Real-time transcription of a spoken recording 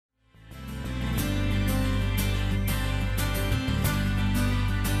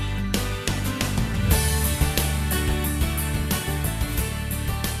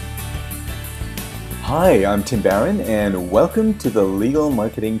Hi, I'm Tim Barron, and welcome to the Legal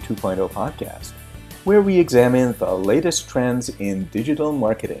Marketing 2.0 podcast, where we examine the latest trends in digital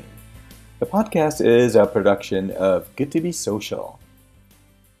marketing. The podcast is a production of Good to Be Social.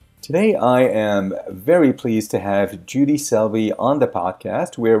 Today, I am very pleased to have Judy Selby on the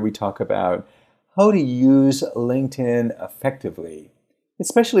podcast, where we talk about how to use LinkedIn effectively,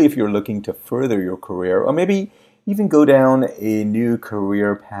 especially if you're looking to further your career or maybe even go down a new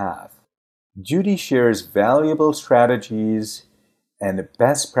career path. Judy shares valuable strategies and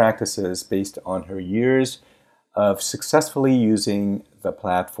best practices based on her years of successfully using the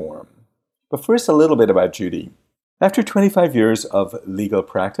platform. But first, a little bit about Judy. After 25 years of legal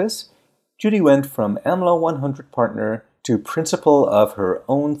practice, Judy went from AmLaw 100 partner to principal of her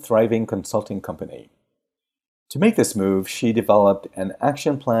own thriving consulting company. To make this move, she developed an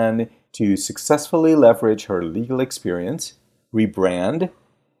action plan to successfully leverage her legal experience, rebrand,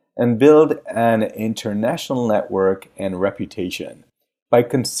 and build an international network and reputation. By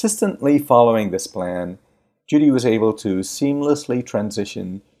consistently following this plan, Judy was able to seamlessly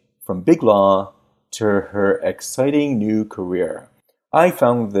transition from big law to her exciting new career. I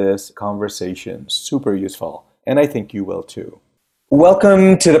found this conversation super useful, and I think you will too.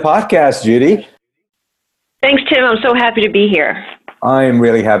 Welcome to the podcast, Judy. Thanks, Tim. I'm so happy to be here. I'm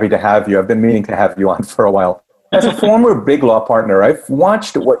really happy to have you. I've been meaning to have you on for a while. As a former big law partner, I've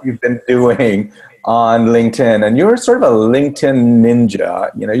watched what you've been doing on LinkedIn, and you're sort of a LinkedIn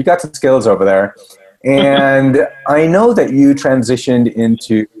ninja. You know, you got some skills over there. And I know that you transitioned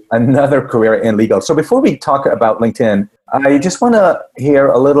into another career in legal. So before we talk about LinkedIn, I just want to hear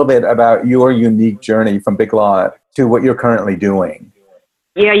a little bit about your unique journey from big law to what you're currently doing.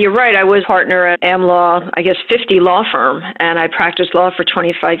 Yeah, you're right. I was partner at AmLaw, 50 law firm, and I practiced law for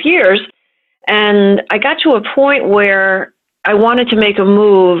 25 years. And I got to a point where I wanted to make a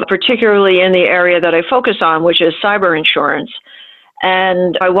move, particularly in the area that I focus on, which is cyber insurance.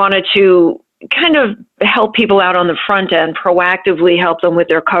 And I wanted to kind of help people out on the front end, proactively help them with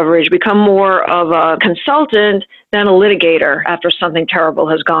their coverage, become more of a consultant than a litigator after something terrible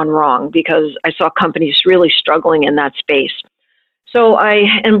has gone wrong, because I saw companies really struggling in that space. So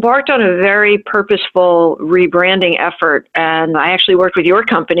I embarked on a very purposeful rebranding effort, and I actually worked with your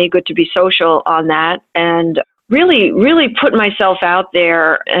company, Good to Be Social, on that, and really put myself out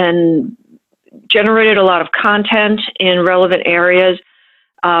there and generated a lot of content in relevant areas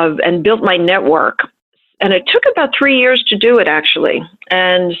and built my network. And it took about 3 years to do it, actually.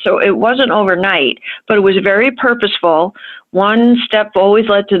 And so it wasn't overnight, but it was very purposeful. One step always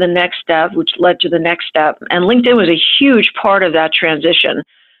led to the next step, which led to the next step. And LinkedIn was a huge part of that transition.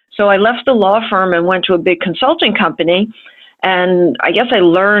 So I left the law firm and went to a big consulting company. And I guess I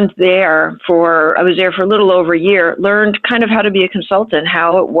learned I was there for a little over a year, learned kind of how to be a consultant,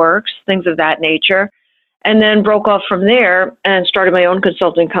 how it works, things of that nature. And then broke off from there and started my own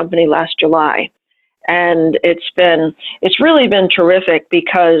consulting company last July. And it's really been terrific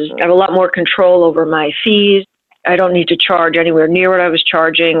because I have a lot more control over my fees. I don't need to charge anywhere near what I was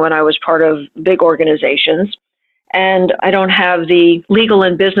charging when I was part of big organizations. And I don't have the legal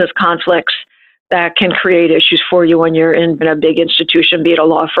and business conflicts that can create issues for you when you're in a big institution, be it a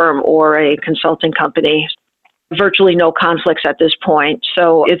law firm or a consulting company. Virtually no conflicts at this point.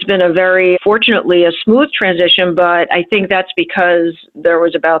 So it's been fortunately a smooth transition, but I think that's because there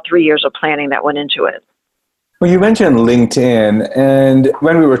was about 3 years of planning that went into it. Well, you mentioned LinkedIn, and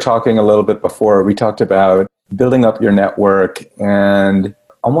when we were talking a little bit before, we talked about building up your network, and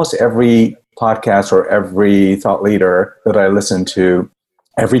almost every podcast or every thought leader that I listen to,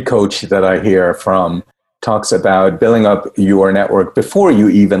 every coach that I hear from talks about building up your network before you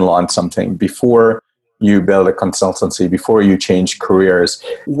even launch something, before you build a consultancy, before you change careers.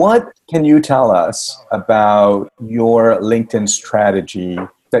 What can you tell us about your LinkedIn strategy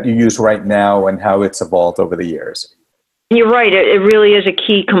that you use right now and how it's evolved over the years? You're right. It really is a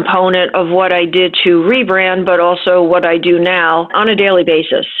key component of what I did to rebrand, but also what I do now on a daily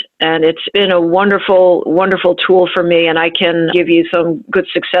basis. And it's been a wonderful, wonderful tool for me. And I can give you some good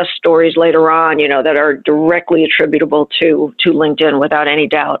success stories later on, that are directly attributable to LinkedIn without any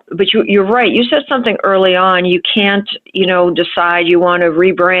doubt. But you're right. You said something early on. You can't, decide you want to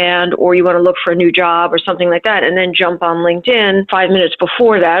rebrand or you want to look for a new job or something like that, and then jump on LinkedIn 5 minutes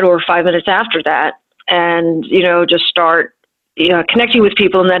before that or 5 minutes after that. And, just start connecting with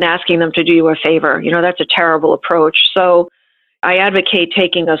people and then asking them to do you a favor. That's a terrible approach. So I advocate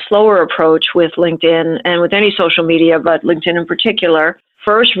taking a slower approach with LinkedIn and with any social media, but LinkedIn in particular.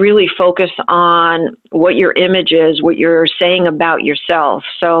 First, really focus on what your image is, what you're saying about yourself.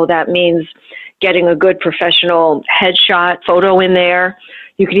 So that means getting a good professional headshot photo in there,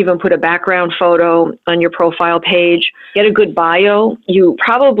 You can even put a background photo on your profile page. Get a good bio. You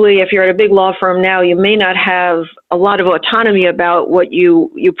probably, if you're at a big law firm now, you may not have a lot of autonomy about what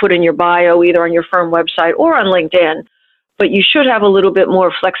you put in your bio, either on your firm website or on LinkedIn. But you should have a little bit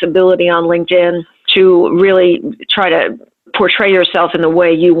more flexibility on LinkedIn to really try to portray yourself in the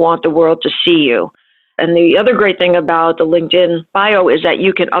way you want the world to see you. And the other great thing about the LinkedIn bio is that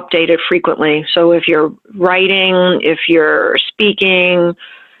you can update it frequently. So if you're writing, if you're speaking,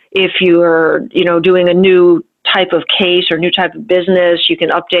 if you're, doing a new type of case or new type of business, you can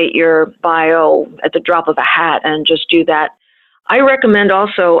update your bio at the drop of a hat and just do that. I recommend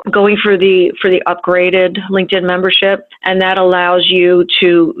also going for the upgraded LinkedIn membership, and that allows you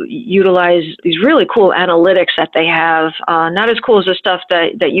to utilize these really cool analytics that they have. Not as cool as the stuff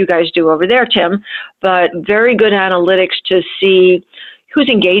that you guys do over there, Tim, but very good analytics to see who's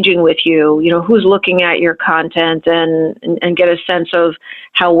engaging with you, who's looking at your content and get a sense of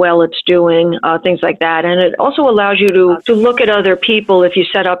how well it's doing, things like that. And it also allows you to look at other people if you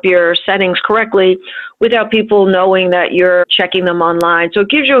set up your settings correctly without people knowing that you're checking them online. So it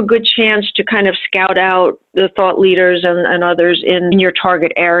gives you a good chance to kind of scout out the thought leaders and others in your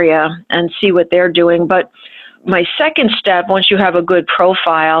target area and see what they're doing. But my second step, once you have a good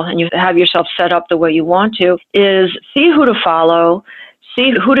profile and you have yourself set up the way you want to, is see who to follow,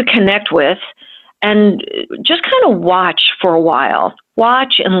 see who to connect with, and just kind of watch for a while.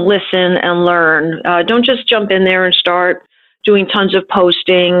 Watch and listen and learn. Don't just jump in there and start doing tons of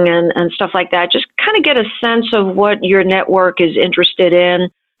posting and stuff like that. Just kind of get a sense of what your network is interested in,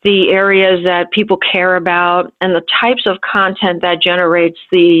 the areas that people care about, and the types of content that generates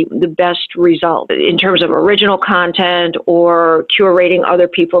the best result in terms of original content or curating other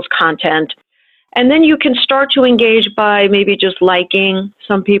people's content. And then you can start to engage by maybe just liking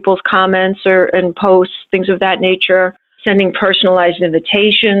some people's comments and posts, things of that nature, sending personalized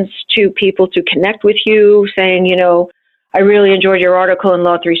invitations to people to connect with you, saying, I really enjoyed your article in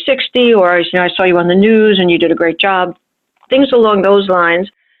Law 360, or I saw you on the news and you did a great job, things along those lines.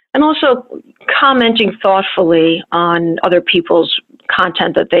 And also commenting thoughtfully on other people's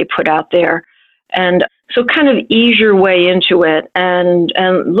content that they put out there. And so kind of ease your way into it and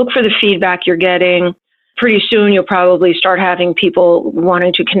look for the feedback you're getting. Pretty soon you'll probably start having people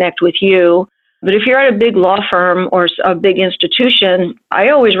wanting to connect with you. But if you're at a big law firm or a big institution, I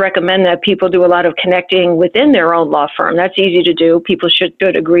always recommend that people do a lot of connecting within their own law firm. That's easy to do. People should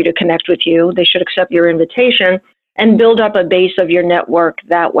agree to connect with you. They should accept your invitation and build up a base of your network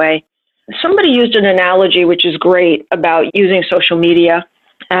that way. Somebody used an analogy which is great about using social media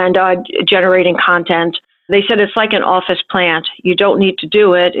and generating content. They said it's like an office plant. You don't need to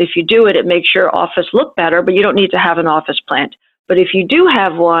do it. If you do it, it makes your office look better, but you don't need to have an office plant. But if you do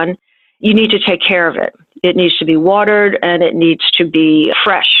have one, you need to take care of it. It needs to be watered and it needs to be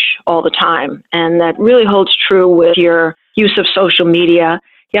fresh all the time. And that really holds true with your use of social media.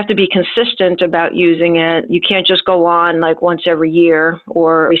 You have to be consistent about using it. You can't just go on like once every year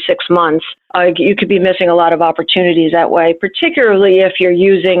or every 6 months. You could be missing a lot of opportunities that way, particularly if you're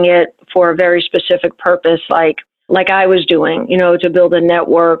using it for a very specific purpose, like I was doing, to build a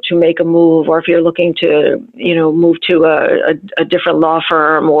network, to make a move, or if you're looking to, move to a different law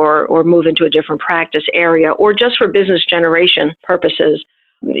firm or move into a different practice area, or just for business generation purposes.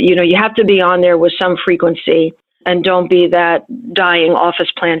 You have to be on there with some frequency. And don't be that dying office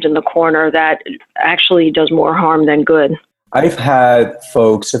plant in the corner that actually does more harm than good. I've had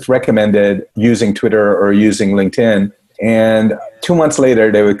folks have recommended using Twitter or using LinkedIn, and 2 months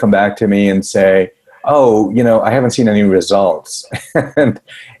later they would come back to me and say, oh, I haven't seen any results. and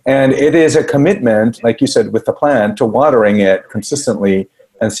it is a commitment, like you said, with the plant to watering it consistently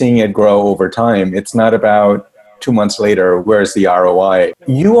and seeing it grow over time. It's not about 2 months later, where's the ROI?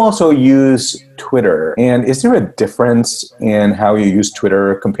 You also use Twitter. And is there a difference in how you use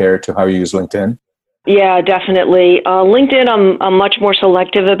Twitter compared to how you use LinkedIn? Yeah, definitely. LinkedIn, I'm much more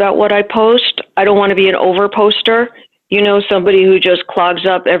selective about what I post. I don't want to be an over poster. Somebody who just clogs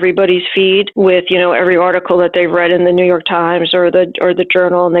up everybody's feed with, every article that they've read in the New York Times or the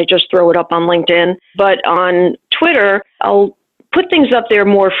Journal, and they just throw it up on LinkedIn. But on Twitter, I'll put things up there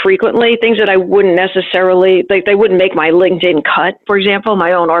more frequently, things that I wouldn't necessarily, they wouldn't make my LinkedIn cut, for example,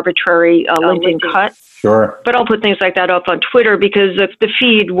 my own arbitrary LinkedIn cut. Sure. But I'll put things like that up on Twitter because the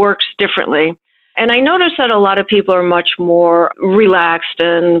feed works differently. And I noticed that a lot of people are much more relaxed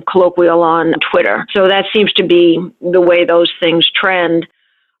and colloquial on Twitter. So that seems to be the way those things trend.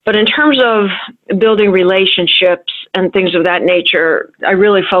 But in terms of building relationships and things of that nature, I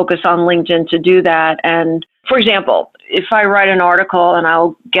really focus on LinkedIn to do that. And For example, if I write an article and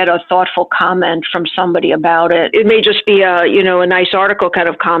I'll get a thoughtful comment from somebody about it, it may just be a nice article kind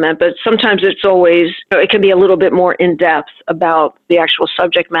of comment, but sometimes it can be a little bit more in depth about the actual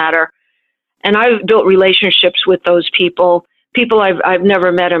subject matter. And I've built relationships with those people I've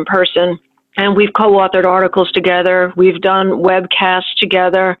never met in person. And we've co-authored articles together. We've done webcasts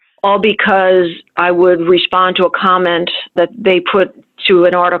together, all because I would respond to a comment that they put to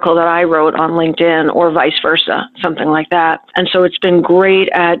an article that I wrote on LinkedIn, or vice versa, something like that. And so it's been great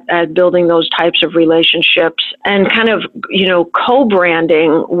at building those types of relationships and kind of,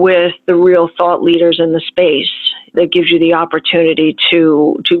 co-branding with the real thought leaders in the space. That gives you the opportunity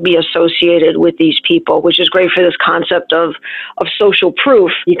to be associated with these people, which is great for this concept of social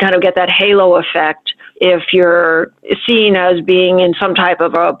proof. You kind of get that halo effect if you're seen as being in some type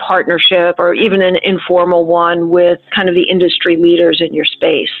of a partnership or even an informal one with kind of the industry leaders in your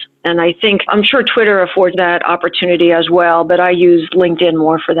space. And I'm sure Twitter affords that opportunity as well, but I use LinkedIn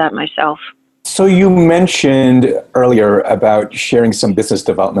more for that myself. So you mentioned earlier about sharing some business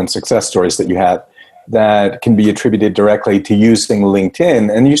development success stories that you had that can be attributed directly to using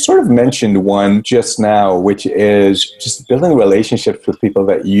LinkedIn. And you sort of mentioned one just now, which is just building relationships with people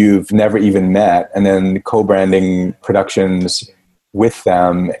that you've never even met and then co-branding productions with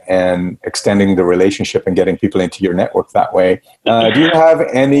them and extending the relationship and getting people into your network that way. Do you have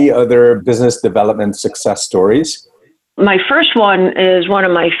any other business development success stories? My first one is one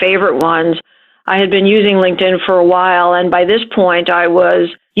of my favorite ones. I had been using LinkedIn for a while, and by this point, I was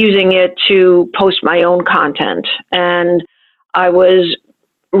using it to post my own content. And I was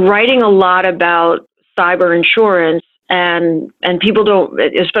writing a lot about cyber insurance, and people don't,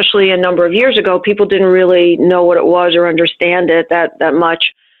 especially a number of years ago, people didn't really know what it was or understand it that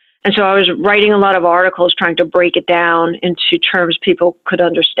much. And so I was writing a lot of articles trying to break it down into terms people could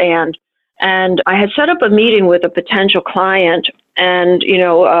understand. And I had set up a meeting with a potential client and,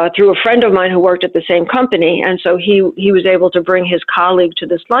 through a friend of mine who worked at the same company. And so he was able to bring his colleague to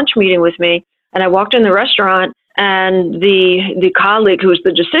this lunch meeting with me. And I walked in the restaurant, and the colleague who was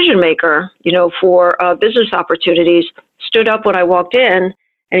the decision maker, for business opportunities, stood up when I walked in,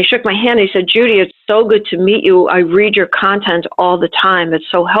 and he shook my hand. He said, "Judy, it's so good to meet you. I read your content all the time. It's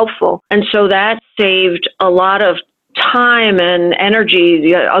so helpful." And so that saved a lot of time and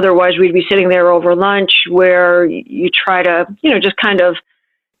energy. Otherwise, we'd be sitting there over lunch where you try to, just kind of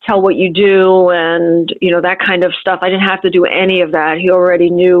tell what you do and, that kind of stuff. I didn't have to do any of that. He already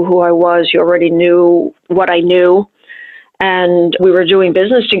knew who I was. He already knew what I knew. And we were doing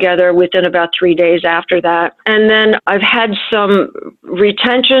business together within about 3 days after that. And then I've had some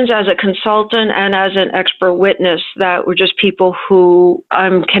retentions as a consultant and as an expert witness that were just people who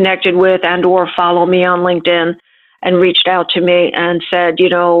I'm connected with and or follow me on LinkedIn, and reached out to me and said,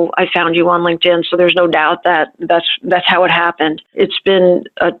 I found you on LinkedIn. So there's no doubt that's how it happened. It's been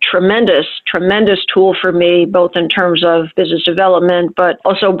a tremendous, tremendous tool for me, both in terms of business development, but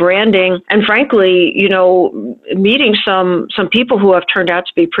also branding. And frankly, meeting some people who have turned out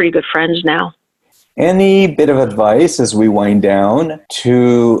to be pretty good friends now. Any bit of advice as we wind down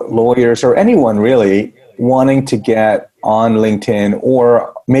to lawyers or anyone really wanting to get on LinkedIn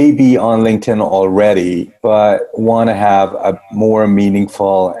or maybe on LinkedIn already, but want to have a more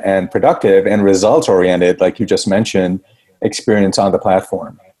meaningful and productive and results-oriented, like you just mentioned, experience on the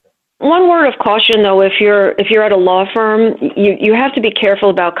platform? One word of caution, though, if you're at a law firm, you have to be careful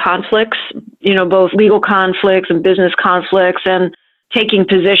about conflicts, both legal conflicts and business conflicts, and taking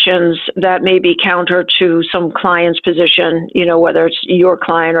positions that may be counter to some client's position, whether it's your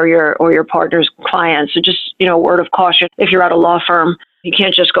client or your partner's client. So just, a word of caution. If you're at a law firm, you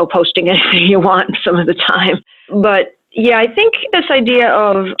can't just go posting anything you want some of the time. But yeah, I think this idea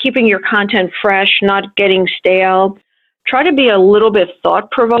of keeping your content fresh, not getting stale, try to be a little bit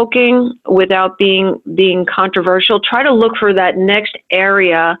thought-provoking without being controversial. Try to look for that next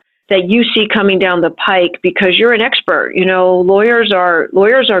area that you see coming down the pike, because you're an expert. Lawyers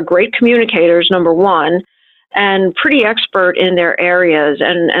are great communicators, number one, and pretty expert in their areas.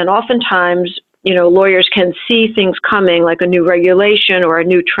 And oftentimes, lawyers can see things coming, like a new regulation or a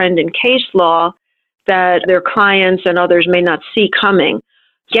new trend in case law that their clients and others may not see coming.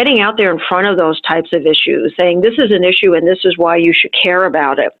 Getting out there in front of those types of issues, saying this is an issue and this is why you should care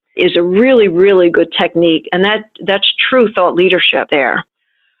about it, is a really, really good technique. And that's true thought leadership there.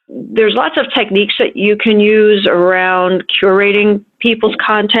 There's lots of techniques that you can use around curating people's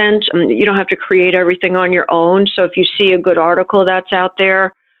content. You don't have to create everything on your own. So if you see a good article that's out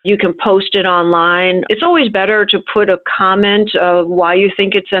there, you can post it online. It's always better to put a comment of why you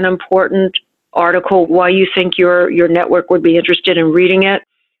think it's an important article, why you think your network would be interested in reading it.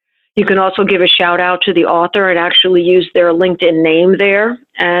 You can also give a shout out to the author and actually use their LinkedIn name there,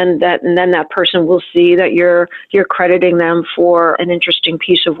 and then that person will see that you're crediting them for an interesting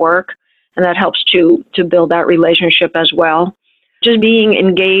piece of work, and that helps to build that relationship as well. Just being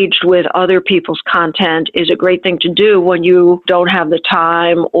engaged with other people's content is a great thing to do when you don't have the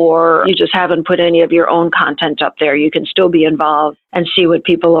time or you just haven't put any of your own content up there. You can still be involved and see what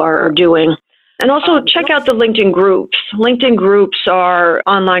people are doing. And also check out the LinkedIn groups. LinkedIn groups are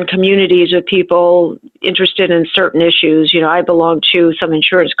online communities of people interested in certain issues. I belong to some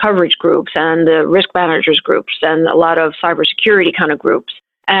insurance coverage groups and the risk managers groups and a lot of cybersecurity kind of groups.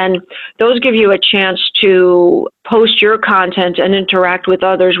 And those give you a chance to post your content and interact with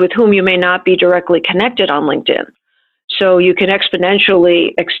others with whom you may not be directly connected on LinkedIn. So you can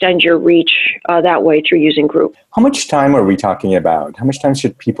exponentially extend your reach that way through using groups. How much time are we talking about? How much time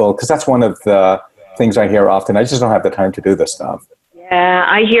should people, because that's one of the things I hear often, I just don't have the time to do this stuff. Yeah,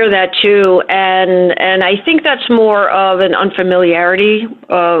 I hear that too. And I think that's more of an unfamiliarity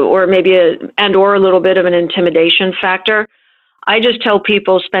or maybe or a little bit of an intimidation factor. I just tell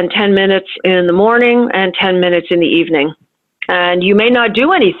people spend 10 minutes in the morning and 10 minutes in the evening. And you may not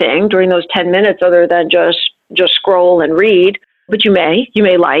do anything during those 10 minutes other than just scroll and read, but you may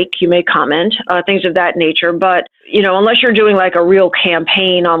comment, things of that nature. But, unless you're doing like a real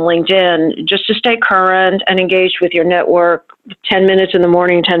campaign on LinkedIn, just to stay current and engaged with your network, 10 minutes in the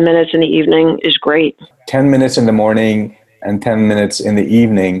morning, 10 minutes in the evening is great. 10 minutes in the morning and 10 minutes in the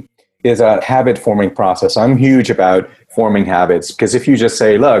evening is a habit forming process. I'm huge about forming habits because if you just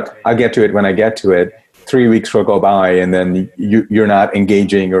say, look, I'll get to it when I get to it, 3 weeks will go by and then you're not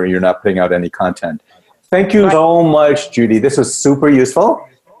engaging or you're not putting out any content. Thank you so much, Judy. This was super useful.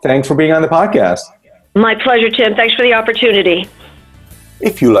 Thanks for being on the podcast. My pleasure, Tim. Thanks for the opportunity.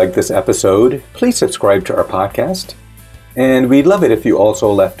 If you like this episode, please subscribe to our podcast. And we'd love it if you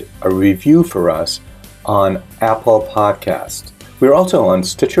also left a review for us on Apple Podcast. We're also on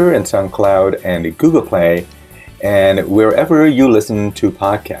Stitcher and SoundCloud and Google Play and wherever you listen to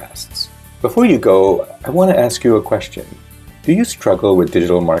podcasts. Before you go, I want to ask you a question. Do you struggle with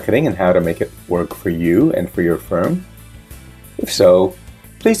digital marketing and how to make it work for you and for your firm? If so,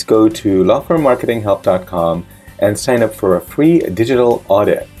 please go to lawfirmmarketinghelp.com and sign up for a free digital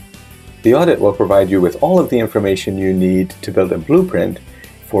audit. The audit will provide you with all of the information you need to build a blueprint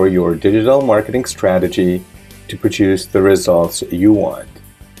for your digital marketing strategy to produce the results you want.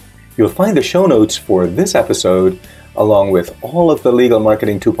 You'll find the show notes for this episode along with all of the Legal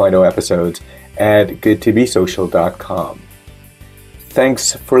Marketing 2.0 episodes at goodtobesocial.com.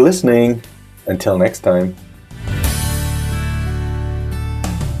 Thanks for listening. Until next time.